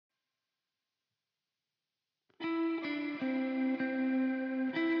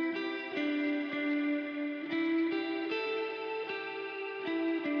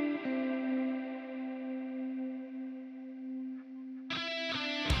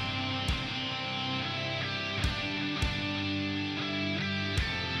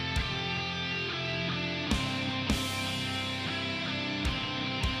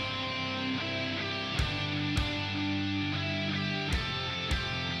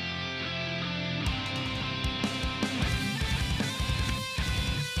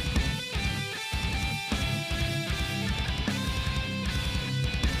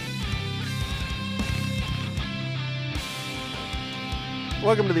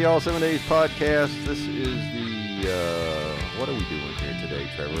Welcome to the All 7 Days podcast. This is the, what are we doing here today,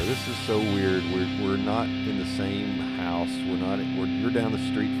 Trevor? This is so weird. We're not in the same house. You're down the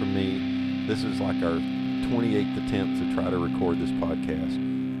street from me. This is like our 28th attempt to try to record this podcast.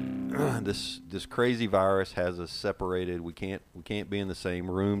 This crazy virus has us separated. We can't be in the same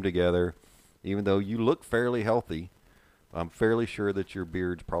room together, even though you look fairly healthy. I'm fairly sure that your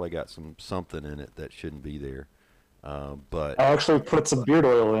beard's probably got something in it that shouldn't be there. But I actually put some beard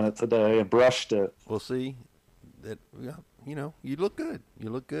oil in it today and brushed it. we'll see. That you look good. You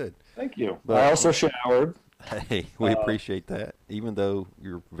look good. Thank you. But I also showered. hey, we appreciate that, even though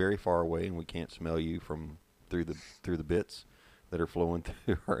you're very far away and we can't smell you from through the bits that are flowing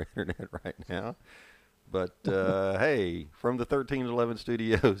through our internet right now. But hey, from the 1311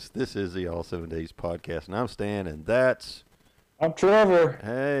 studios, this is the All 7 Days podcast, and I'm Stan, and that's I'm Trevor.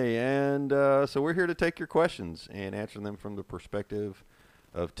 hey, and so we're here to take your questions and answer them from the perspective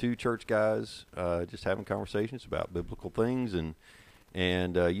of two church guys just having conversations about biblical things.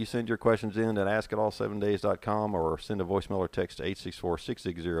 And you send your questions in at askitall7days.com or send a voicemail or text to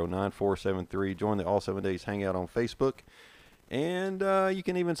 864-660-9473. Join the All 7 Days Hangout on Facebook. And you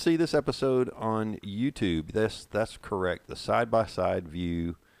can even see this episode on YouTube. That's correct. The side-by-side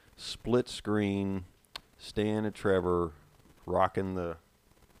view, split screen, Stan and Trevor rocking the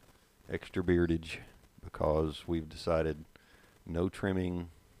extra beardage because we've decided no trimming,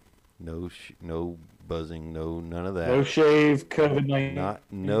 no buzzing, none of that. No shave, COVID-19.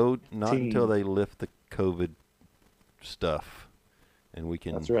 Not until they lift the COVID stuff, and we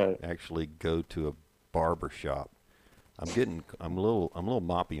can That's right. actually go to a barber shop. I'm a little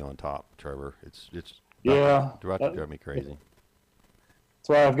moppy on top, Trevor. It's Yeah. about to drive me crazy. That's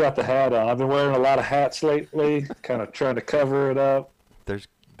why I've got the hat on. I've been wearing a lot of hats lately, kind of trying to cover it up.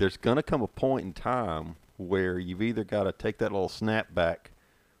 There's gonna come a point in time where you've either got to take that little snap back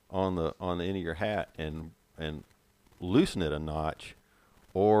on the end of your hat and loosen it a notch,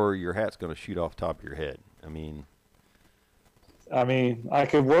 or your hat's gonna shoot off the top of your head. I mean, I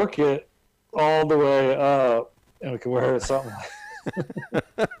could work it all the way up, and we could wear it something like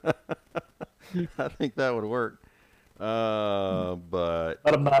I think that would work. But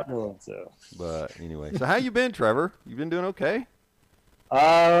I'm not doing so. But anyway, so how you been, Trevor? You been doing okay?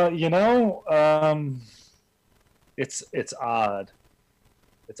 It's odd.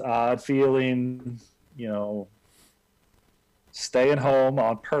 It's odd feeling, staying home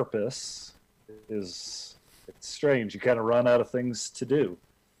on purpose it's strange. You kind of run out of things to do.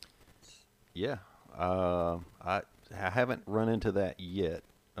 Yeah. I haven't run into that yet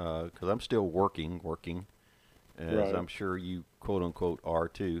because I'm still working. As Right. I'm sure you quote unquote are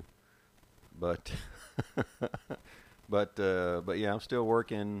too, but but yeah, I'm still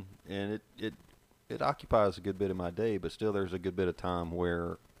working, and it occupies a good bit of my day, but still there's a good bit of time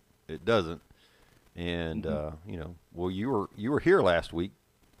where it doesn't. And well, you were here last week.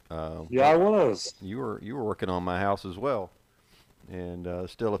 Yeah, I was. You were working on my house as well, and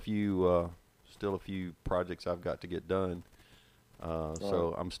still a few projects I've got to get done.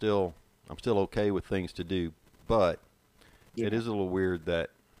 So I'm still okay with things to do. But it is a little weird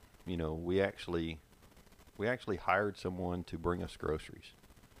that, we actually hired someone to bring us groceries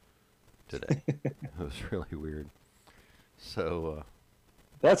today. It was really weird. So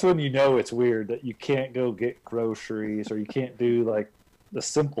That's when you know it's weird that you can't go get groceries or you can't do like the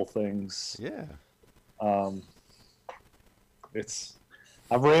simple things. yeah, I've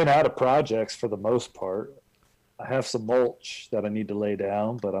ran out of projects for the most part. I have some mulch that I need to lay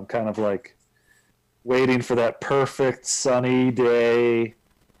down, but I'm kind of like waiting for that perfect sunny day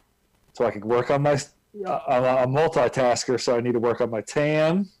so I can work on my. I'm a multitasker, so I need to work on my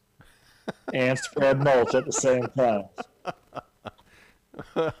tan and spread mulch at the same time.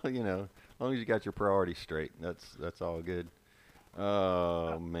 well, as long as you got your priorities straight, that's all good.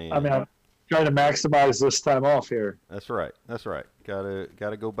 Oh man. I'm trying to maximize this time off here. That's right.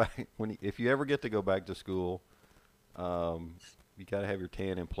 Gotta go back if you ever get to go back to school. You got to have your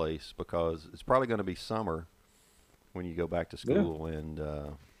tan in place because it's probably going to be summer when you go back to school, and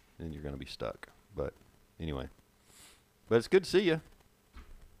then you're going to be stuck. But anyway, it's good to see you.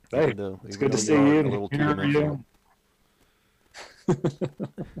 Hey, it's good to see you. A little two-dimensional.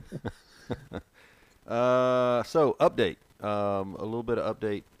 So update. A little bit of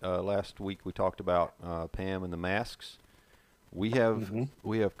update. Last week we talked about Pam and the masks. We have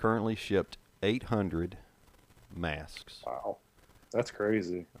currently shipped 800 masks. Wow, that's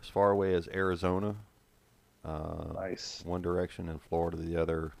crazy. As far away as Arizona, Nice. one direction, and Florida the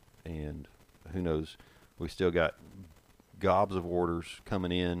other, and who knows? We still got gobs of orders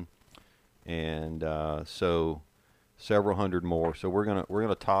coming in, and so several hundred more. So we're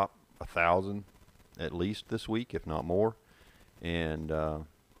gonna top 1,000 at least this week, if not more. And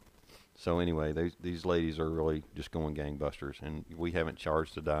so anyway, these ladies are really just going gangbusters, and we haven't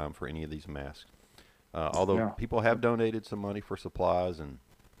charged a dime for any of these masks. Although people have donated some money for supplies, and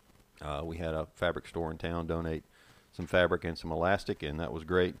we had a fabric store in town donate some fabric and some elastic, and that was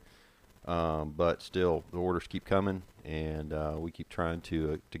great. But still, the orders keep coming, and we keep trying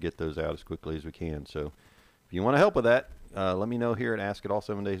to get those out as quickly as we can. So if you want to help with that, let me know here at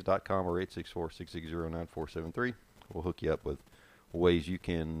askitall7days.com or 864-660-9473. We'll hook you up with ways you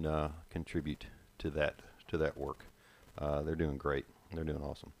can contribute to that work. They're doing great. They're doing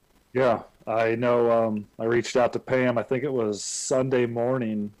awesome. Yeah, I know. I reached out to Pam. I think it was Sunday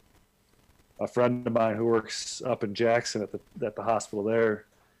morning. A friend of mine who works up in Jackson at the hospital there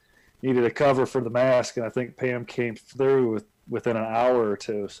needed a cover for the mask, and I think Pam came through within an hour or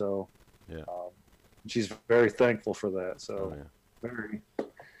two. So, yeah, she's very thankful for that. So, very,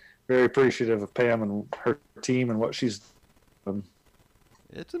 very appreciative of Pam and her team and what she's done.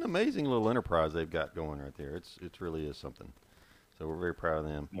 It's an amazing little enterprise they've got going right there. It really is something. So we're very proud of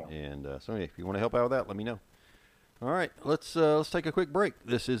them. Yeah. And so if you want to help out with that, let me know. All right, let's take a quick break.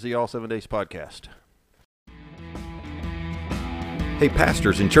 This is the All 7 Days podcast. Hey,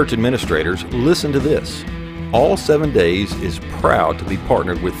 pastors and church administrators, listen to this. All 7 Days is proud to be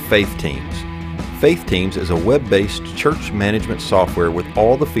partnered with Faith Teams. Faith Teams is a web-based church management software with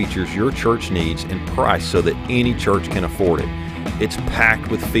all the features your church needs and priced so that any church can afford it. It's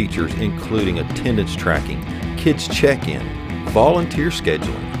packed with features including attendance tracking, kids check-in, volunteer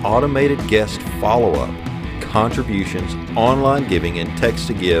scheduling, automated guest follow-up, contributions, online giving and text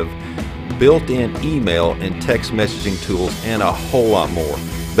to give, built-in email and text messaging tools, and a whole lot more.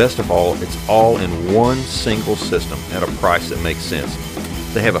 Best of all, it's all in one single system at a price that makes sense.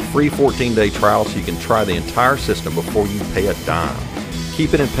 They have a free 14-day trial so you can try the entire system before you pay a dime.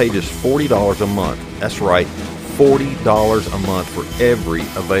 Keep it and pay just $40 a month. That's right, $40 a month for every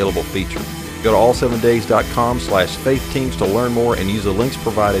available feature. Go to all7days.com/faithteams to learn more and use the links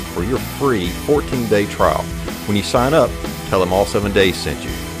provided for your free 14-day trial. When you sign up, tell them All 7 Days sent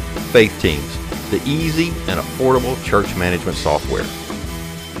you. Faith Teams, the easy and affordable church management software.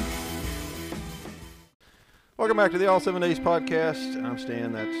 Welcome back to the All 7 Days podcast. I'm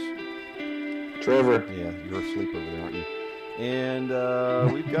Stan. That's Trevor. Yeah, you're asleep over there, aren't you? And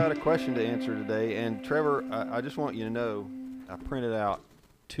we've got a question to answer today. And Trevor, I just want you to know, I printed out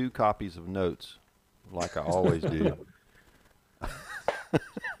 2 copies of notes, like I always do.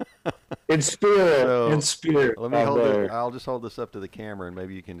 In spirit, So, in spirit. Let me hold it. I'll just hold this up to the camera, and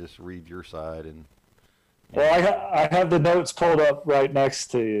maybe you can just read your side. And well, I have the notes pulled up right next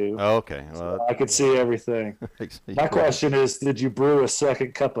to you. Oh, okay. Well, so I could see everything. My question is, did you brew a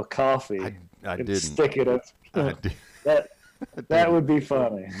second cup of coffee? I and didn't. Stick it up. I did. That would be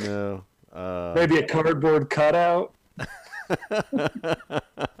funny. No. Maybe a cardboard cutout.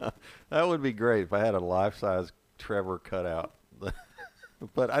 That would be great if I had a life-size Trevor cutout.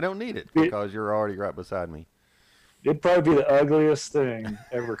 But I don't need it because you're already right beside me. It'd probably be the ugliest thing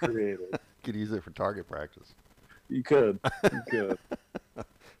ever created. Could use it for target practice. You could. You could.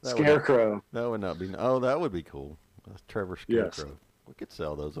 Scarecrow. That would not be. Oh, that would be cool. A Trevor Scarecrow. Yes. We could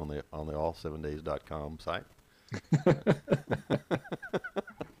sell those on the all7days.com site.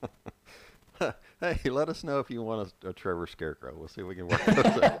 Hey, let us know if you want a Trevor Scarecrow. We'll see if we can work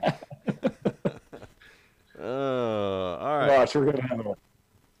those out. All right. Watch, we're gonna have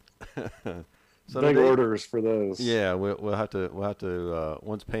big orders for those. Yeah, we'll have to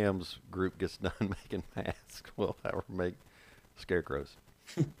once Pam's group gets done making masks, we'll have her make scarecrows.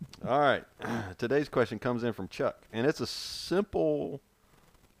 All right. Today's question comes in from Chuck, and it's a simple,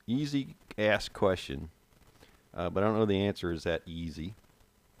 easy ask question, but I don't know the answer is that easy.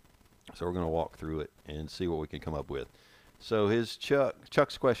 So we're going to walk through it and see what we can come up with. So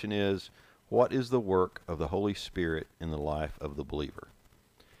Chuck's question is, what is the work of the Holy Spirit in the life of the believer?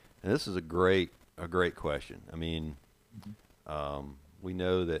 And this is a great question. I mean, we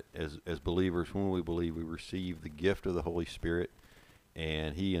know that as believers, when we believe, we receive the gift of the Holy Spirit,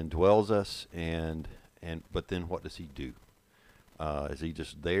 and He indwells us. But then, what does He do? Is He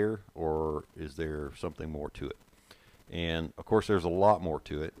just there, or is there something more to it? And of course, there's a lot more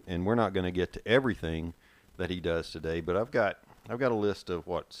to it, and we're not going to get to everything that He does today. But I've got a list of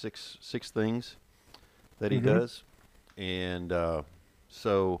six things that He does, and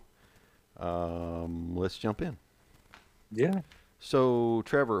so let's jump in. Yeah. So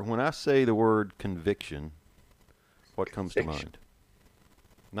Trevor, when I say the word conviction, what comes to mind?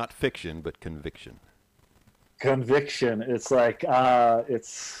 Not fiction, but conviction. Conviction. It's like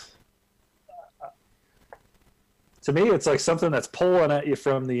to me, it's like something that's pulling at you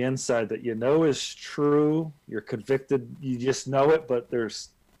from the inside that you know is true. You're convicted. You just know it, but there's,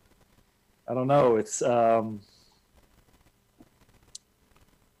 I don't know. It's, I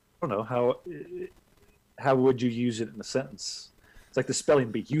don't know how would you use it in a sentence? It's like the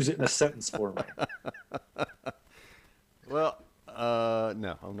spelling bee. Use it in a sentence for me. Well,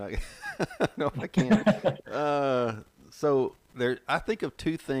 no, I'm not. No, I can't. So there, I think of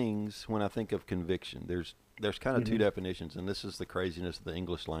two things when I think of conviction. There's kind of two definitions, and this is the craziness of the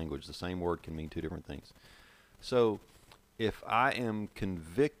English language. The same word can mean two different things. So if I am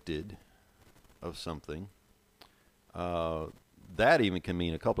convicted of something, that even can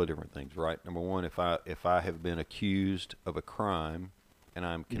mean a couple of different things, right? Number one, if I have been accused of a crime and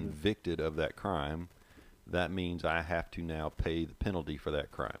I'm convicted of that crime, that means I have to now pay the penalty for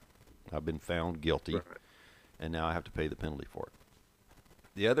that crime. I've been found guilty, right, and now I have to pay the penalty for it.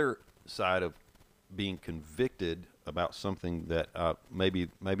 The other side of being convicted about something that maybe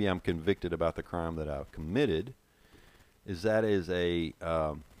I'm convicted about the crime that I've committed, is a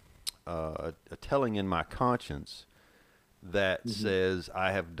telling in my conscience that says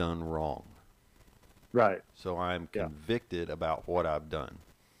I have done wrong. Right. So I'm convicted about what I've done.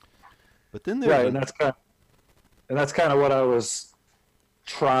 But then and that's kind of what I was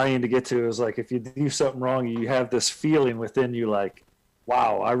trying to get to, is like, if you do something wrong, you have this feeling within you like,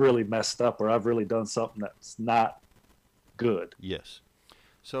 wow, I really messed up, or I've really done something that's not good. Yes.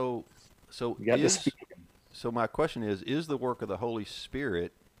 So you got this feeling. So my question is the work of the Holy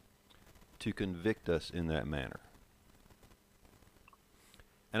Spirit to convict us in that manner?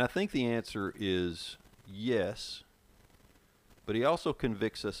 And I think the answer is yes, but he also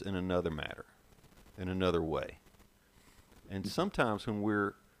convicts us in another matter, in another way. And sometimes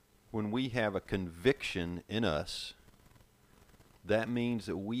when we have a conviction in us, that means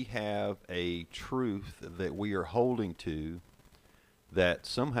that we have a truth that we are holding to, that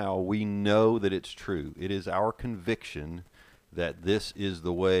somehow we know that it's true. It is our conviction that this is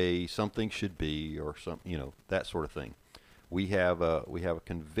the way something should be, or that sort of thing. We have a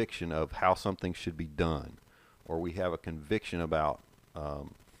conviction of how something should be done, or we have a conviction about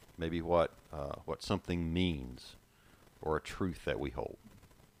maybe what something means, or a truth that we hold.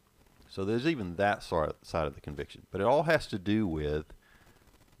 So there's even that side of the conviction. But it all has to do with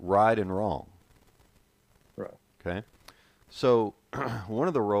right and wrong. Right. Okay? So one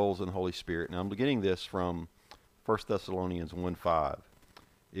of the roles in the Holy Spirit, and I'm getting this from 1 Thessalonians 1:5,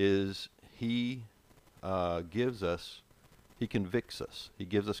 is he convicts us. He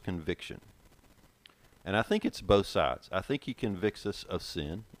gives us conviction. And I think it's both sides. I think he convicts us of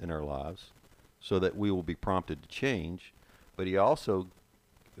sin in our lives so that we will be prompted to change, but he also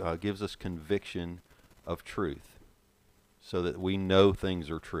gives us conviction of truth so that we know things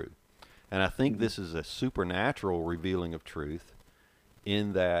are true. And I think this is a supernatural revealing of truth,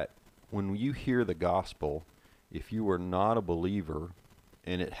 in that when you hear the gospel, if you are not a believer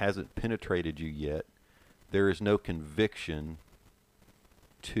and it hasn't penetrated you yet, there is no conviction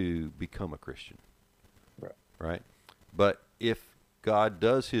to become a Christian. Right? But if God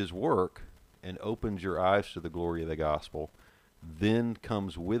does his work and opens your eyes to the glory of the gospel, then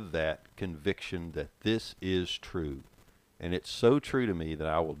comes with that conviction that this is true. And it's so true to me that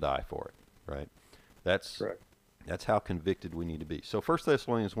I will die for it. Right? That's how convicted we need to be. So 1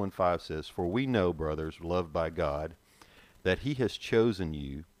 Thessalonians 1:5 says, "For we know, brothers, loved by God, that he has chosen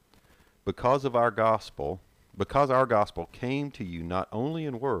you because our gospel came to you not only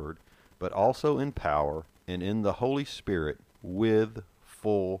in word, but also in power and in the Holy Spirit with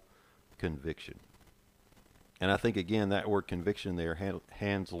full conviction." And I think, again, that word conviction there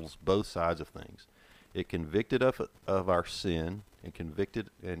handles both sides of things. It convicted of our sin, and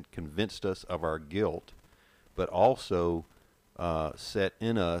convinced us of our guilt, but also set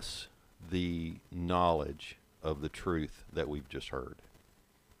in us the knowledge of the truth that we've just heard.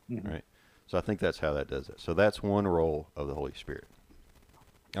 Right? So I think that's how that does it. So that's one role of the Holy Spirit.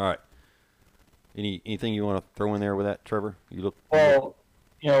 All right. Anything you want to throw in there with that, Trevor? Well,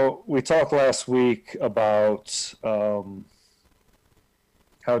 we talked last week about how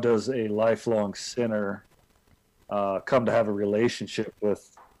does a lifelong sinner come to have a relationship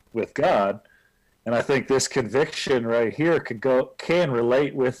with God, and I think this conviction right here can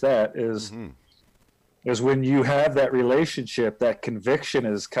relate with that. Is when you have that relationship, that conviction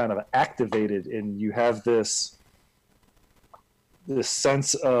is kind of activated, and you have this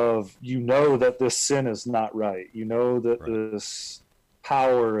sense of, that this sin is not right. That this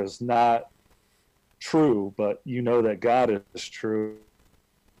power is not true, but that God is true.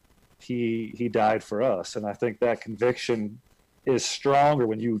 He died for us. And I think that conviction is stronger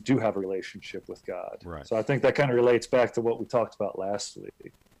when you do have a relationship with God. Right. So I think that kind of relates back to what we talked about last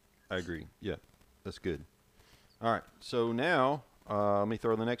week. I agree. Yeah, that's good. All right. So now, let me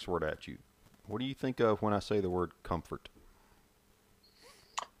throw the next word at you. What do you think of when I say the word comfort?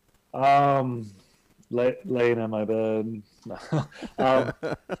 Laying in my bed. um,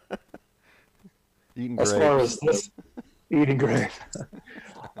 Eating as grapes. far as this, eating grapes.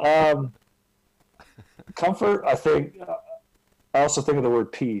 um, Comfort, I think. I also think of the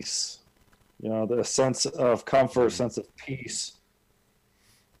word peace. You know, the sense of comfort, sense of peace,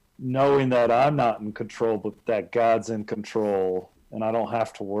 knowing that I'm not in control, but that God's in control, and I don't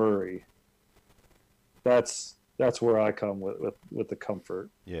have to worry. That's where I come with the comfort.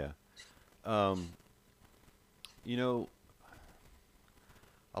 Yeah. Um, you know,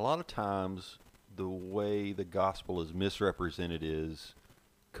 a lot of times the way the gospel is misrepresented is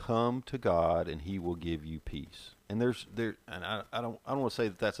come to God and he will give you peace. And I don't want to say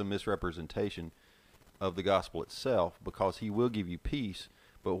that that's a misrepresentation of the gospel itself, because he will give you peace,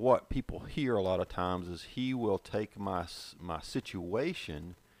 but what people hear a lot of times is he will take my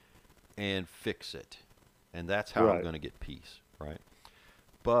situation and fix it. And that's how I'm going to get peace, right?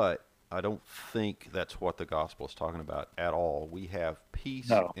 But I don't think that's what the gospel is talking about at all. We have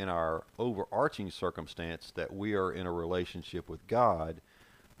peace in our overarching circumstance that we are in a relationship with God.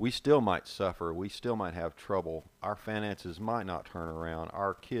 We still might suffer. We still might have trouble. Our finances might not turn around.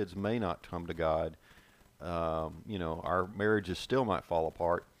 Our kids may not come to God. Our marriages still might fall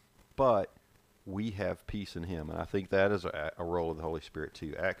apart, but we have peace in him. And I think that is a role of the Holy Spirit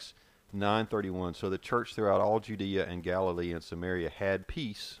too. Acts 9:31. So the church throughout all Judea and Galilee and Samaria had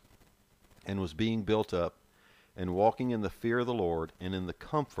peace and was being built up and walking in the fear of the Lord and in the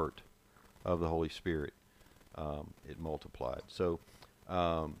comfort of the Holy Spirit. It multiplied. So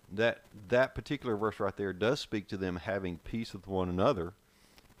that particular verse right there does speak to them having peace with one another,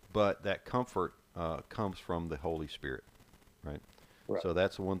 but that comfort comes from the Holy Spirit, right? So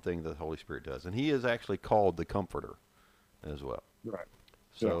that's one thing that the Holy Spirit does. And he is actually called the Comforter as well. Right.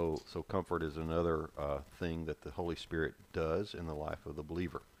 So comfort is another thing that the Holy Spirit does in the life of the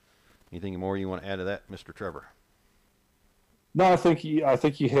believer. Anything more you want to add to that, Mr. Trevor? No, I think you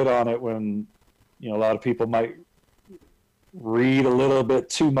hit on it when, a lot of people might read a little bit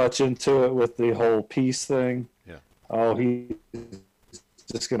too much into it with the whole peace thing. Yeah. Oh, he's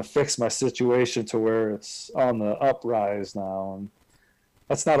just going to fix my situation to where it's on the uprise now. And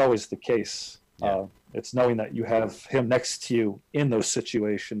that's not always the case. Yeah. It's knowing that you have him next to you in those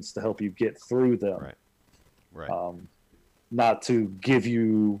situations to help you get through them. Right. Not to give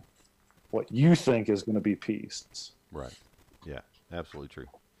you what you think is going to be peace. Right. Yeah, absolutely true.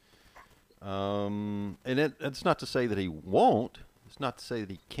 And it's not to say that he won't. It's not to say that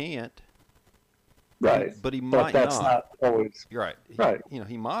he can't. Right. But he might that's not always. You're right. Right.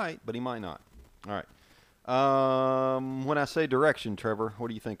 He might, but he might not. All right. When I say direction, Trevor, what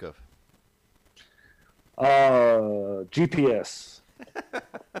do you think of? GPS.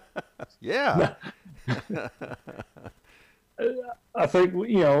 Yeah. I think,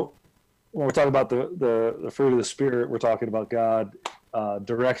 when we're talking about the fruit of the Spirit, we're talking about God,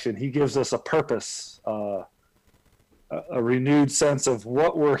 direction. He gives us a purpose, a renewed sense of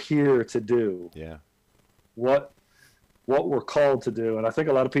what we're here to do. Yeah. What we're called to do. And I think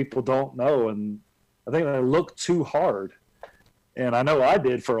a lot of people don't know, and I think they look too hard. And I know I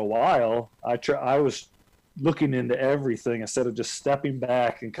did for a while. I was looking into everything instead of just stepping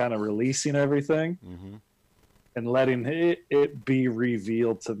back and kind of releasing everything. Mm-hmm. And letting it be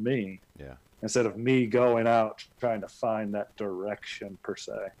revealed to me. Yeah. Instead of me going out trying to find that direction per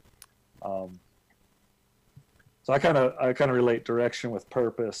se. So I kind of relate direction with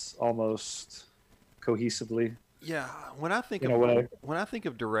purpose almost cohesively. Yeah. When I think when I think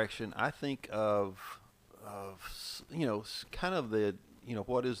of direction, I think of kind of the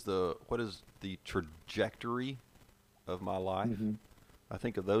what is the trajectory of my life. Mm-hmm. I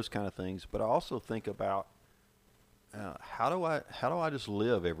think of those kind of things, but I also think about how do I just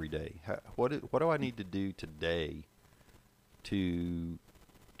live every day? What do I need to do today to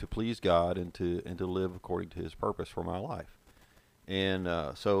please God and to live according to His purpose for my life? And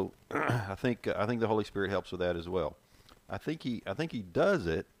so I think the Holy Spirit helps with that as well. I think He does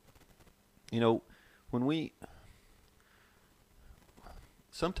it. When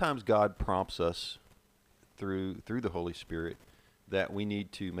sometimes God prompts us through the Holy Spirit that we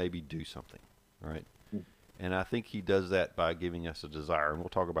need to maybe do something, right? And I think He does that by giving us a desire, and we'll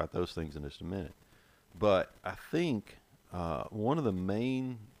talk about those things in just a minute. But I think one of the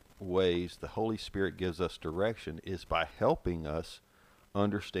main ways the Holy Spirit gives us direction is by helping us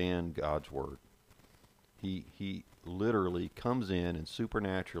understand God's Word. He literally comes in and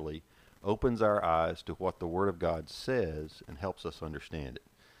supernaturally opens our eyes to what the Word of God says and helps us understand it.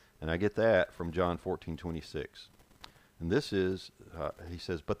 And I get that from John 14:26. And this is, he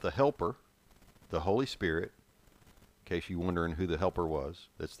says, but the Helper, the Holy Spirit, in case you're wondering who the Helper was,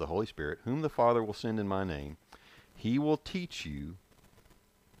 that's the Holy Spirit, whom the Father will send in my name, he will teach you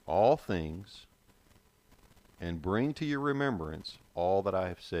all things and bring to your remembrance all that I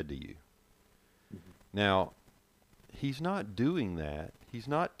have said to you. Mm-hmm. Now, he's not doing that. He's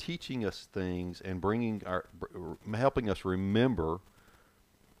not teaching us things and helping us remember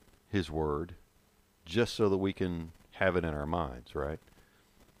his word just so that we can have it in our minds, right?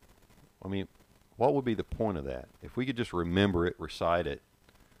 I mean, what would be the point of that? If we could just remember it, recite it,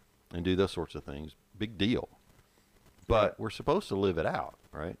 and do those sorts of things, big deal. But we're supposed to live it out,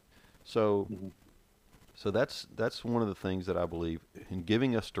 right? So, so that's one of the things that I believe in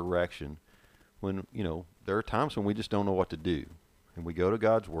giving us direction. When, there are times when we just don't know what to do, and we go to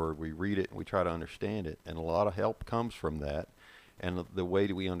God's Word, we read it, and we try to understand it, and a lot of help comes from that. And the way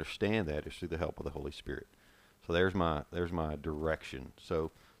that we understand that is through the help of the Holy Spirit. So there's my direction.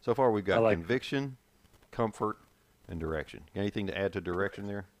 So far we've got conviction, comfort, and direction. Got anything to add to direction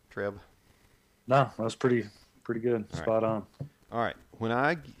there, Trev? No, that was pretty good. All Spot on. All right. When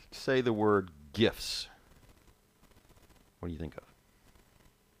I say the word gifts, what do you think of?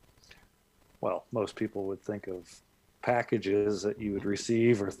 Well, most people would think of packages that you would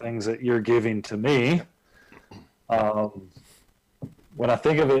receive or things that you're giving to me. When I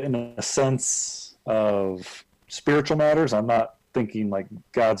think of it in a sense of spiritual matters, I'm not thinking like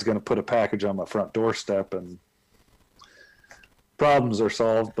God's going to put a package on my front doorstep and problems are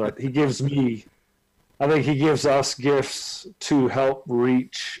solved, but I think he gives us gifts to help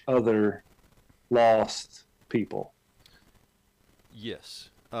reach other lost people. Yes.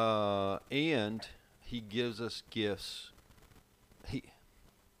 And he gives us gifts.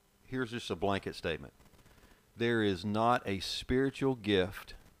 Here's just a blanket statement. There is not a spiritual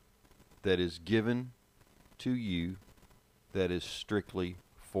gift that is given to you that is strictly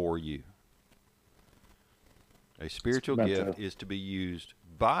for you. A spiritual gift is to be used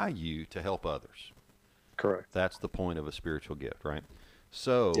by you to help others. Correct. That's the point of a spiritual gift, right?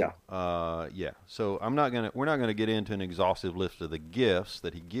 So, So we're not gonna get into an exhaustive list of the gifts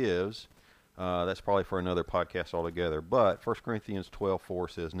that he gives. That's probably for another podcast altogether. But 1 Corinthians 12:4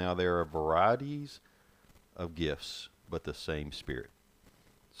 says, "Now there are varieties of gifts, but the same Spirit."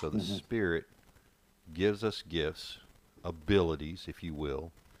 So the Spirit gives us gifts, abilities, if you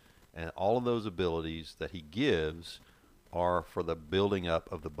will, and all of those abilities that he gives are for the building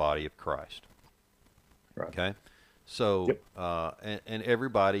up of the body of Christ. Right. Okay? So, and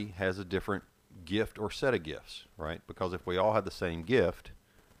everybody has a different gift or set of gifts, right? Because if we all had the same gift,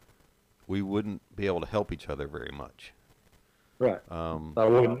 we wouldn't be able to help each other very much. Right.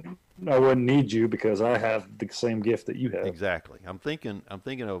 I wouldn't need you because I have the same gift that you have. Exactly. I'm thinking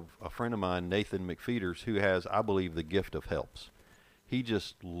of a friend of mine, Nathan McFeeters, who has, I believe, the gift of helps. He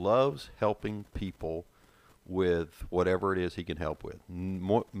just loves helping people with whatever it is he can help with.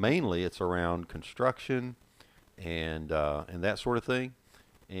 Mainly, it's around construction and that sort of thing.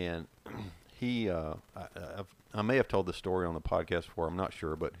 And he, I may have told this story on the podcast before. I'm not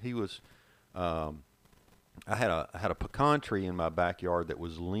sure, but he was. I had a pecan tree in my backyard that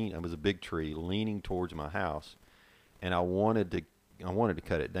was it was a big tree leaning towards my house, and I wanted to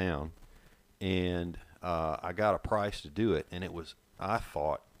cut it down, and I got a price to do it, and it was, I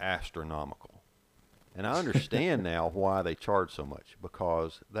thought, astronomical. And I understand now why they charge so much,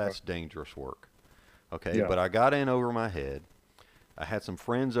 because that's dangerous work. Okay, but I got in over my head. I had some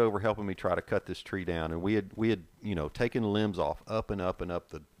friends over helping me try to cut this tree down, and we had taken limbs off up and up and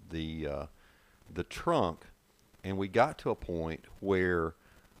up the trunk, and we got to a point where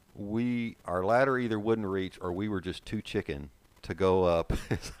our ladder either wouldn't reach or we were just too chicken to go up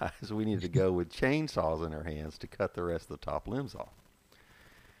as high as we needed to go with chainsaws in our hands to cut the rest of the top limbs off.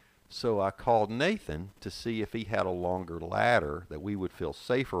 So I called Nathan to see if he had a longer ladder that we would feel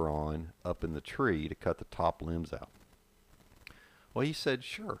safer on up in the tree to cut the top limbs out. Well, he said,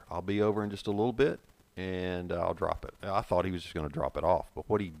 sure, I'll be over in just a little bit and I'll drop it. I thought he was just going to drop it off. But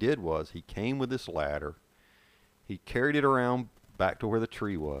what he did was he came with this ladder. He carried it around back to where the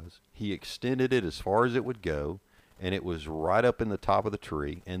tree was. He extended it as far as it would go, and it was right up in the top of the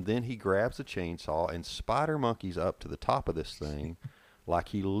tree. And then he grabs a chainsaw and spider monkeys up to the top of this thing like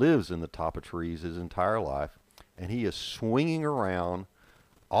he lives in the top of trees his entire life. And he is swinging around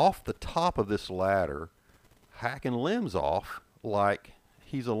off the top of this ladder, hacking limbs off like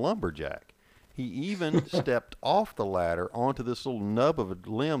he's a lumberjack. He even stepped off the ladder onto this little nub of a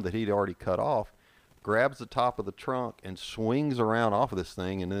limb that he'd already cut off, grabs the top of the trunk and swings around off of this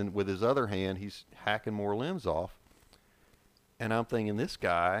thing, and then with his other hand, he's hacking more limbs off. And I'm thinking, this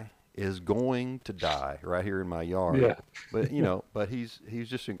guy is going to die right here in my yard. Yeah. But but he's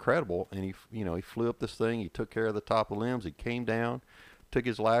just incredible, and he flew up this thing. He took care of the top of limbs. He came down, took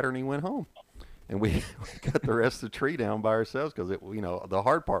his ladder, and he went home. And we got the rest of the tree down by ourselves because the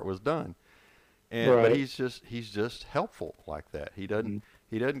hard part was done. And Right. but he's just helpful like that. He doesn't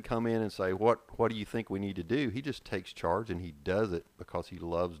come in and say, what do you think we need to do? He just takes charge, and he does it because he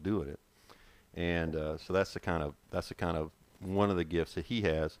loves doing it. And so that's the kind of one of the gifts that he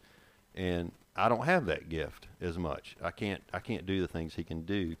has. And I don't have that gift as much. I can't do the things he can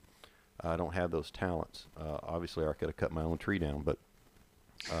do. I don't have those talents. Obviously, I could have cut my own tree down,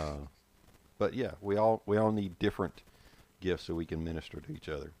 but yeah, we all need different gifts so we can minister to each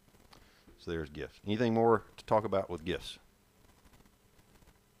other. So there's gifts. Anything more to talk about with gifts?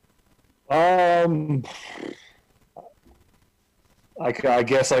 I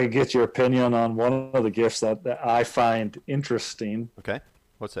guess I could get your opinion on one of the gifts that I find interesting. Okay,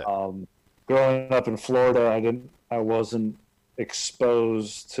 what's that? Growing up in Florida, I wasn't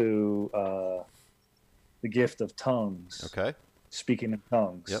exposed to the gift of tongues. Okay. Speaking in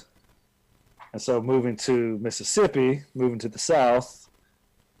tongues. Yep. And so moving to Mississippi, moving to the South,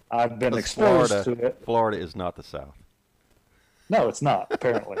 I've been exposed to it. Florida is not the South. No, it's not,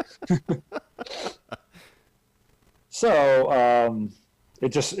 apparently. So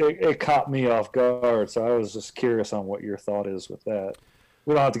it caught me off guard. So I was just curious on what your thought is with that.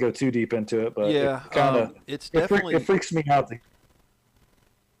 We don't have to go too deep into it, but yeah, it freaks me out.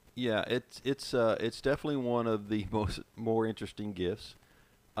 Yeah, it's definitely one of the more interesting gifts.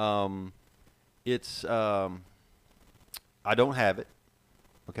 I don't have it.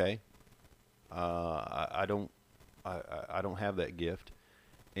 Okay. I don't have that gift,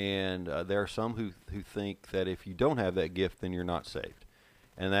 and there are some who think that if you don't have that gift, then you're not saved,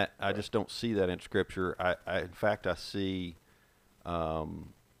 and that I just don't see that in Scripture. In fact, I see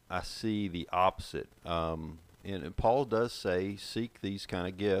the opposite. And Paul does say, seek these kind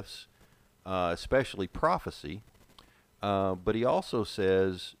of gifts, especially prophecy. But he also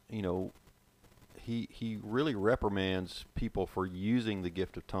says, he really reprimands people for using the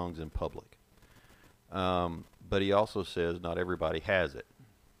gift of tongues in public. But he also says not everybody has it.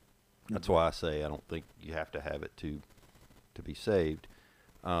 That's why I say I don't think you have to have it to be saved.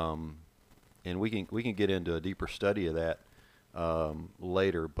 And we can get into a deeper study of that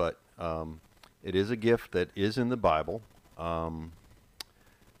later. But it is a gift that is in the Bible.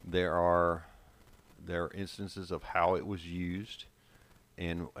 There are instances of how it was used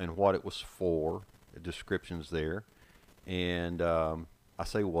and what it was for, descriptions there. And I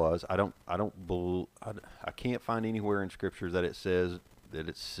say was. I can't find anywhere in Scripture that it says that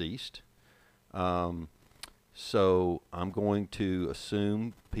it's ceased. So I'm going to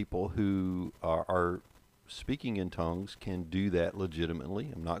assume people who are speaking in tongues can do that legitimately.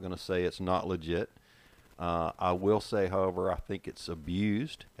 I'm not going to say it's not legit. I will say, however, I think it's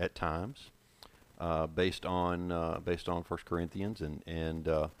abused at times, based on 1 Corinthians and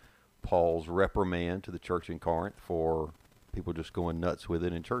Paul's reprimand to the church in Corinth for people just going nuts with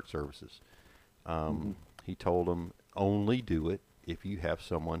it in church services. He told them, only do it if you have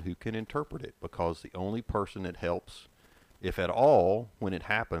someone who can interpret it, because the only person it helps, if at all, when it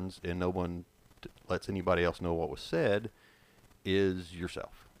happens and no one lets anybody else know what was said, is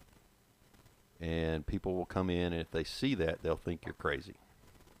yourself. And people will come in, and if they see that, they'll think you're crazy.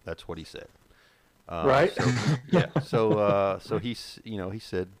 That's what he said. Right. So, yeah. So he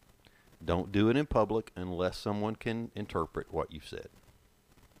said, don't do it in public unless someone can interpret what you've said.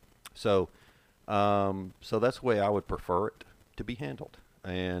 So that's the way I would prefer it to be handled,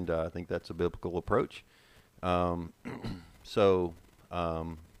 and I think that's a biblical approach.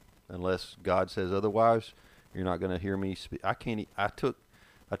 Unless God says otherwise, you're not going to hear me speak. I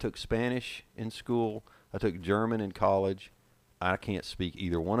took Spanish in school. I took German in college. I can't speak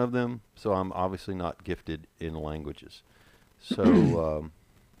either one of them, so I'm obviously not gifted in languages. So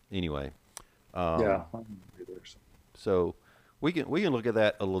anyway, yeah. So we can look at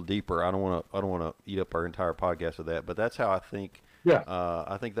that a little deeper. I don't want to eat up our entire podcast with that, but that's how I think. Yeah.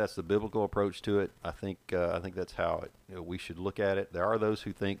 I think that's the biblical approach to it. I think that's how we should look at it. There are those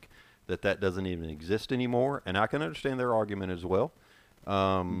who think that doesn't even exist anymore, and I can understand their argument as well.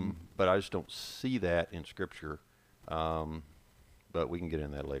 But I just don't see that in Scripture. But we can get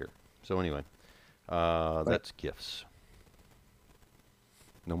into that later. So anyway, that's gifts.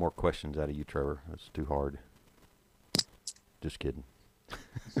 No more questions out of you, Trevor. That's too hard. Just kidding.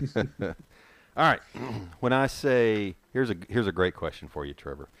 All right. When I say, here's a great question for you,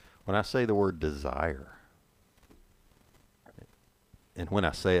 Trevor. When I say the word desire, and when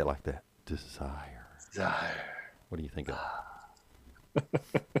I say it like that, desire, what do you think of?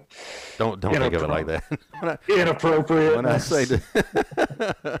 Don't think of it like that. Inappropriate. When I say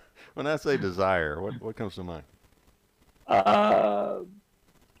when I say desire, what comes to mind?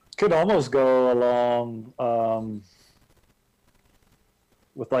 Could almost go along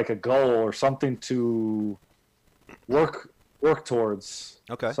with like a goal or something to work towards.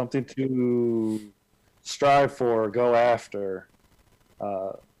 Okay. Something to strive for, go after.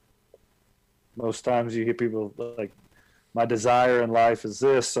 Most times you hear people like, my desire in life is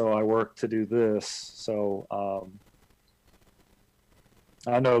this, so I work to do this. So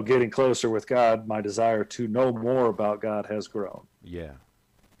I know getting closer with God, my desire to know more about God has grown. Yeah.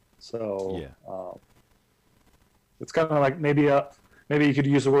 So Yeah. it's kind of like maybe you could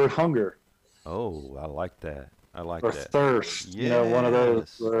use the word hunger. Oh, I like that. I like Or that. thirst. Yes. You know, one of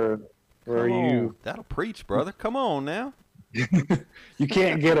those where you that'll preach, brother. Come on now. You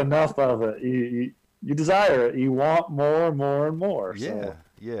can't get enough of it. You desire it. You want more and more and more. Yeah, so.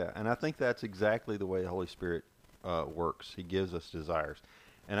 yeah. And I think that's exactly the way the Holy Spirit works. He gives us desires.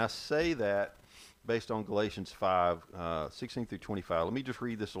 And I say that based on Galatians 5, 16 through 25. Let me just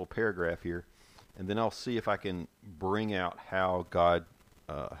read this little paragraph here, and then I'll see if I can bring out how God,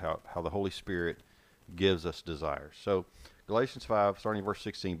 how the Holy Spirit gives us desires. So Galatians 5, starting verse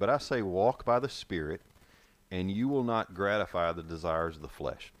 16, but I say walk by the Spirit, and you will not gratify the desires of the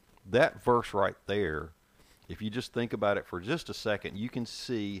flesh. That verse right there, if you just think about it for just a second, you can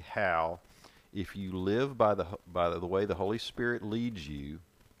see how if you live by the way the Holy Spirit leads you,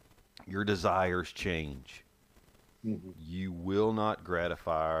 your desires change. Mm-hmm. You will not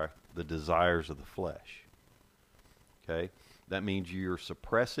gratify the desires of the flesh. Okay? That means you're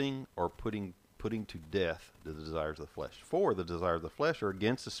suppressing or putting to death the desires of the flesh. For the desires of the flesh are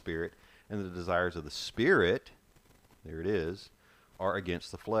against the Spirit, and the desires of the Spirit, there it is, are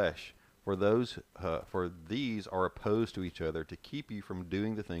against the flesh. For these are opposed to each other to keep you from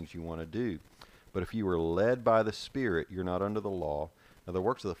doing the things you want to do. But if you are led by the Spirit, you're not under the law. Now the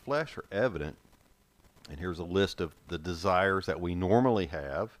works of the flesh are evident, and here's a list of the desires that we normally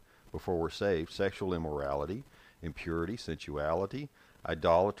have before we're saved: sexual immorality, impurity, sensuality,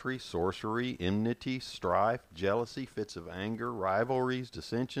 idolatry, sorcery, enmity, strife, jealousy, fits of anger, rivalries,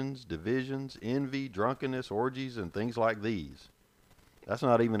 dissensions, divisions, envy, drunkenness, orgies, and things like these. That's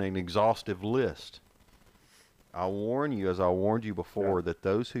not even an exhaustive list. I warn you, as I warned you before, that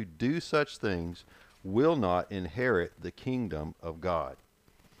those who do such things will not inherit the kingdom of God.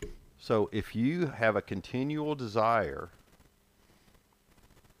 So if you have a continual desire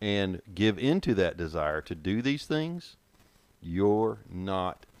and give into that desire to do these things, you're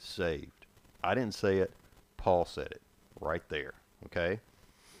not saved. I didn't say it. Paul said it right there. Okay?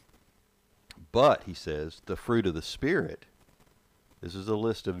 But, he says, the fruit of the Spirit, this is a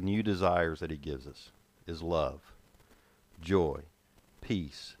list of new desires that he gives us, is love, joy,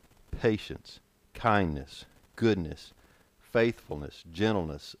 peace, patience, kindness, goodness, faithfulness,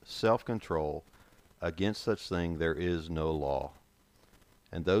 gentleness, self-control. Against such thing there is no law.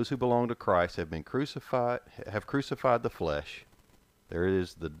 And those who belong to Christ have crucified the flesh. There it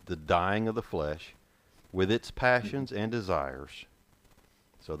is, the dying of the flesh, with its passions and desires.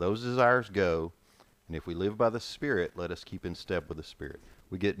 So those desires go, and if we live by the Spirit, let us keep in step with the Spirit.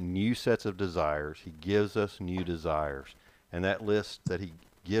 We get new sets of desires. He gives us new desires. And that list that he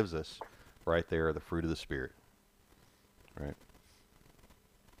gives us right there are the fruit of the Spirit. Right?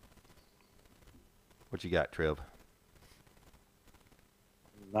 What you got, Trev?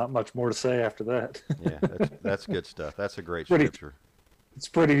 Not much more to say after that. Yeah, that's good stuff. That's a great scripture. It's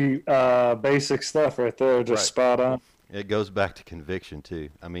pretty basic stuff right there, just spot on. It goes back to conviction, too.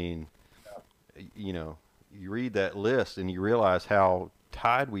 I mean, you know, you read that list and you realize how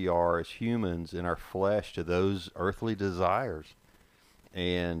tied we are as humans in our flesh to those earthly desires.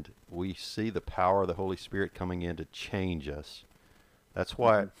 And we see the power of the Holy Spirit coming in to change us. That's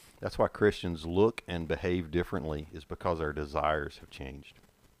why Christians look and behave differently, is because our desires have changed.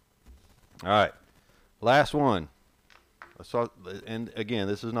 All right, last one. And again,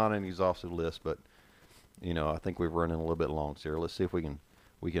 this is not an exhaustive list, but you know, I think we're running a little bit long here. Let's see if we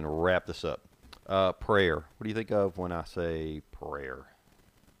can wrap this up. Prayer. What do you think of when I say prayer?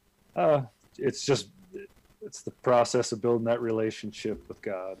 It's the process of building that relationship with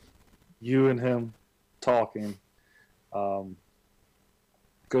God. You and him talking.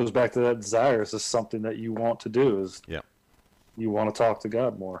 Goes back to that desire. Is this something that you want to do? You want to talk to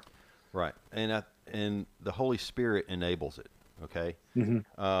God more. Right. And the Holy Spirit enables it. Okay.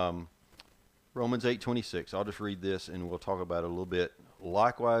 Mm-hmm. Romans 8:26. I'll just read this and we'll talk about it a little bit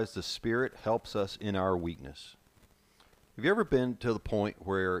likewise, the Spirit helps us in our weakness. Have you ever been to the point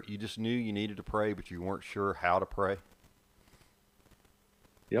where you just knew you needed to pray, but you weren't sure how to pray?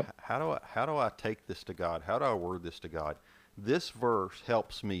 Yep. How do I take this to God? How do I word this to God? This verse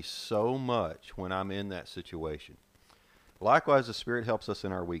helps me so much when I'm in that situation. Likewise, the Spirit helps us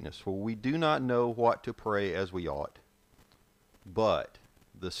in our weakness, for we do not know what to pray as we ought, but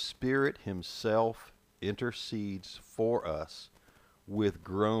the Spirit himself intercedes for us with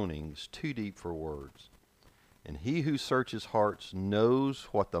groanings too deep for words. And he who searches hearts knows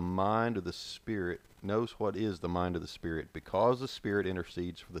what is the mind of the Spirit, because the Spirit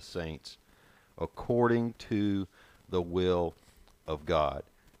intercedes for the saints according to the will of God.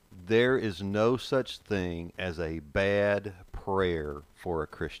 There is no such thing as a bad prayer for a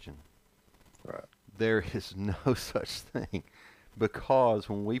Christian. Right. There is no such thing, because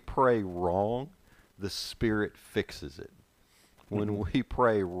when we pray wrong, the Spirit fixes it. When we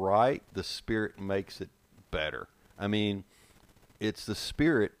pray right, the Spirit makes it better. I mean, it's the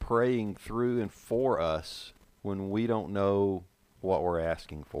Spirit praying through and for us when we don't know what we're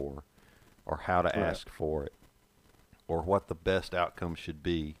asking for, or how to ask for it, or what the best outcome should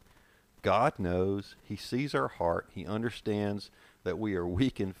be. God knows. He sees our heart. He understands that we are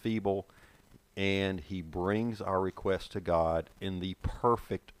weak and feeble, and he brings our request to God in the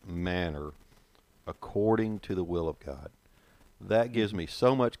perfect manner according to the will of God. That gives me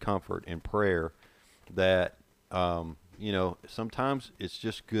so much comfort in prayer that, sometimes it's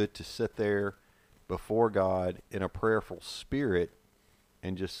just good to sit there before God in a prayerful spirit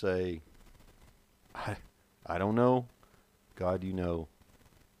and just say, I don't know. God, you know.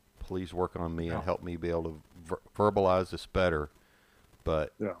 Please work on me and help me be able to verbalize this better.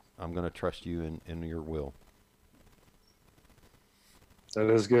 But I'm going to trust you in your will. That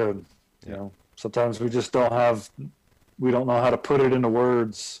is good. Yeah. Sometimes we just don't know how to put it into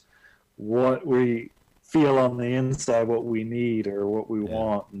words, what we feel on the inside, what we need or what we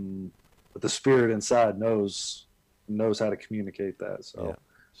want. But the Spirit inside knows how to communicate that. So,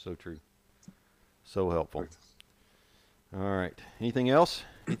 so true. So helpful. All right. Anything else?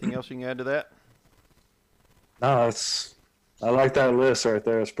 Anything else you can add to that? No, I like that list right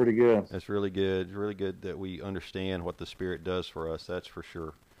there. It's pretty good. That's really good. It's really good that we understand what the Spirit does for us. That's for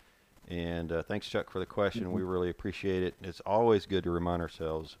sure. And thanks, Chuck, for the question. We really appreciate it. It's always good to remind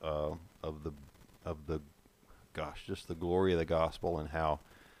ourselves of just the glory of the gospel, and how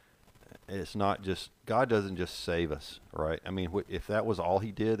it's not just, God doesn't just save us, right? I mean, if that was all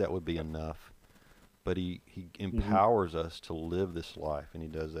he did, that would be enough. But he empowers us to live this life, and he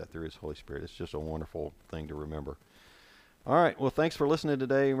does that through his Holy Spirit. It's just a wonderful thing to remember. All right. Well, thanks for listening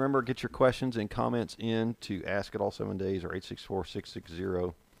today. Remember, get your questions and comments in to Ask It All 7 Days, or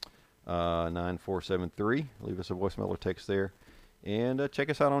 864-660-9473. Leave us a voicemail or text there. And check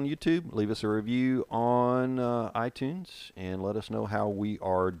us out on YouTube. Leave us a review on iTunes, and let us know how we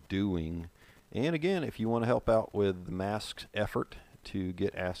are doing. And again, if you want to help out with the masks effort to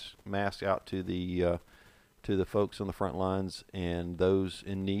get masks out to the folks on the front lines and those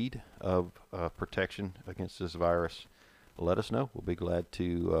in need of protection against this virus, let us know. We'll be glad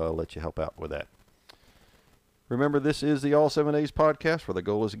to let you help out with that. Remember, this is the All 7 Days podcast, where the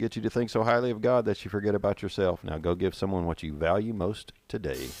goal is to get you to think so highly of God that you forget about yourself. Now go give someone what you value most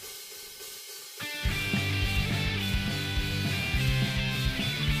today.